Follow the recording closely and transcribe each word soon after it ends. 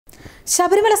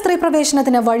ശബരിമല സ്ത്രീ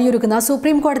പ്രവേശനത്തിന് വഴിയൊരുക്കുന്ന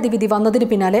സുപ്രീം കോടതി വിധി വന്നതിന്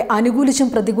പിന്നാലെ അനുകൂലിച്ചും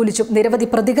പ്രതികൂലിച്ചും നിരവധി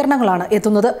പ്രതികരണങ്ങളാണ്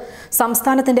എത്തുന്നത്.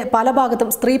 സംസ്ഥാനത്തിന്റെ പല ഭാഗത്തും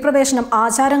സ്ത്രീ പ്രവേശനം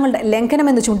ആചാരങ്ങളുടെ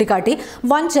ലംഘനമെന്ന് ചൂണ്ടിക്കാട്ടി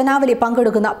വൻ ജനാവലി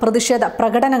പങ്കെടുക്കുന്ന പ്രതിഷേധ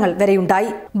പ്രകടനങ്ങൾ വരെയുണ്ടായി.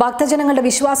 ഭക്തജനങ്ങളുടെ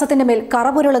വിശ്വാസത്തിന്റെ മേൽ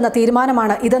കറപുരളുന്ന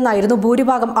തീരുമാനമാണ് ഇതെന്നായിരുന്നു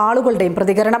ഭൂരിഭാഗം ആളുകളുടെയും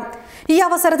പ്രതികരണം. ഈ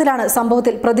അവസരത്തിലാണ്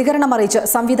സംഭവത്തിൽ പ്രതികരണമറിയിച്ച്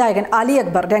സംവിധായകൻ അലി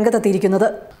അക്ബർ രംഗത്തെത്തിയിരിക്കുന്നത്.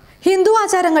 ഹിന്ദു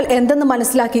ആചാരങ്ങൾ എന്തെന്ന്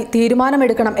മനസ്സിലാക്കി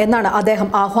തീരുമാനമെടുക്കണം എന്നാണ് അദ്ദേഹം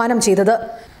ആഹ്വാനം ചെയ്തത്.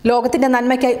 ലോകത്തിന്റെ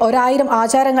നന്മയ്ക്കായി 1000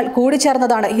 ആചാരങ്ങൾ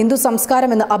കൂടിച്ചേർന്നതാണ് ഹിന്ദു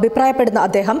സംസ്കാരമെന്ന് അഭിപ്രായപ്പെടുന്ന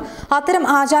അദ്ദേഹം അത്തരം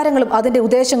ആചാരങ്ങളും അതിന്റെ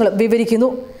ഉദ്ദേശങ്ങളും വിവരിക്കുന്നു.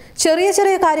 ചെറിയ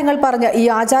ചെറിയ കാര്യങ്ങൾ പറഞ്ഞ് ഈ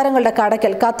ആചാരങ്ങളുടെ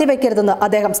കടക്കൽ കത്തിവെക്കരുതെന്ന്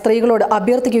അദ്ദേഹം സ്ത്രീകളോട്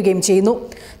അഭ്യർത്ഥിക്കുകയും ചെയ്യുന്നു.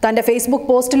 തന്റെ ഫേസ്ബുക്ക്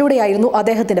പോസ്റ്റിലൂടെയായിരുന്നു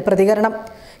അദ്ദേഹത്തിന്റെ പ്രതികരണം.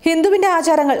 ഹിന്ദുവിന്റെ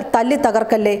ആചാരങ്ങൾ തല്ലി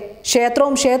തകർക്കല്ലേ.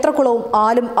 ക്ഷേത്രവും ക്ഷേത്രക്കുളവും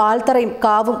ആലും ആൽത്തറയും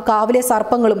കാവും കാവിലെ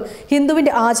സർപ്പങ്ങളും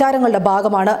ഹിന്ദുവിന്റെ ആചാരങ്ങളുടെ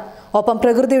ഭാഗമാണ്. ഒപ്പം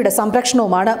പ്രകൃതിയുടെ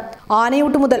സംരക്ഷണവുമാണ്.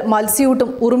 ആനയൂട്ട് മുതൽ മത്സ്യയൂട്ടും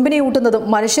ഉറുമ്പിനെ ഊട്ടുന്നതും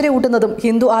മനുഷ്യരെ ഊട്ടുന്നതും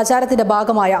ഹിന്ദു ആചാരത്തിന്റെ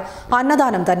ഭാഗമായ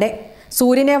അന്നദാനം തന്നെ.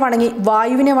 സൂര്യനെ വണങ്ങി,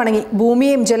 വായുവിനെ വണങ്ങി,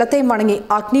 ഭൂമിയെയും ജലത്തെയും വണങ്ങി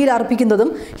അഗ്നിയിൽ അർപ്പിക്കുന്നതും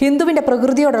ഹിന്ദുവിന്റെ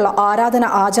പ്രകൃതിയോടുള്ള ആരാധന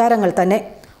ആചാരങ്ങൾ തന്നെ.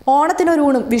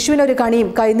 ഓണത്തിനൊരൂണും വിഷുവിനൊരു കണിയും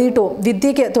കൈനീട്ടവും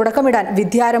വിദ്യയ്ക്ക് തുടക്കമിടാൻ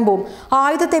വിദ്യാരംഭവും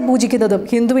ആയുധത്തെ പൂജിക്കുന്നതും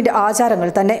ഹിന്ദുവിന്റെ ആചാരങ്ങൾ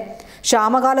തന്നെ.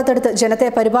 ക്ഷാമകാലത്തെടുത്ത് ജനത്തെ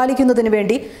പരിപാലിക്കുന്നതിനു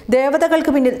വേണ്ടി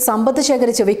ദേവതകൾക്ക് പിന്നിൽ സമ്പത്ത്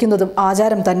ശേഖരിച്ച് വയ്ക്കുന്നതും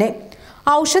ആചാരം തന്നെ.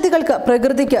 ഔഷധികൾക്ക്,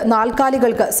 പ്രകൃതിക്ക്,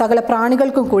 നാൽക്കാലികൾക്ക്, സകല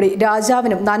പ്രാണികൾക്കും കൂടി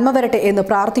രാജാവിനും നന്മ വരട്ടെ എന്ന്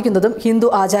പ്രാർത്ഥിക്കുന്നതും ഹിന്ദു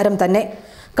ആചാരം തന്നെ.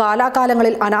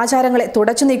 കാലാകാലങ്ങളിൽ അനാചാരങ്ങളെ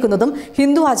തുടച്ചു നീക്കുന്നതും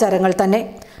ഹിന്ദു ആചാരങ്ങൾ തന്നെ.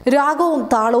 രാഗവും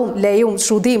താളവും ലയവും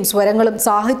ശ്രുതിയും സ്വരങ്ങളും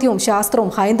സാഹിത്യവും ശാസ്ത്രവും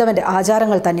ഹൈന്ദവന്റെ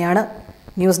ആചാരങ്ങൾ തന്നെയാണ്.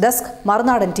 ന്യൂസ് ഡെസ്ക്,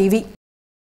 മറുനാടൻ TV.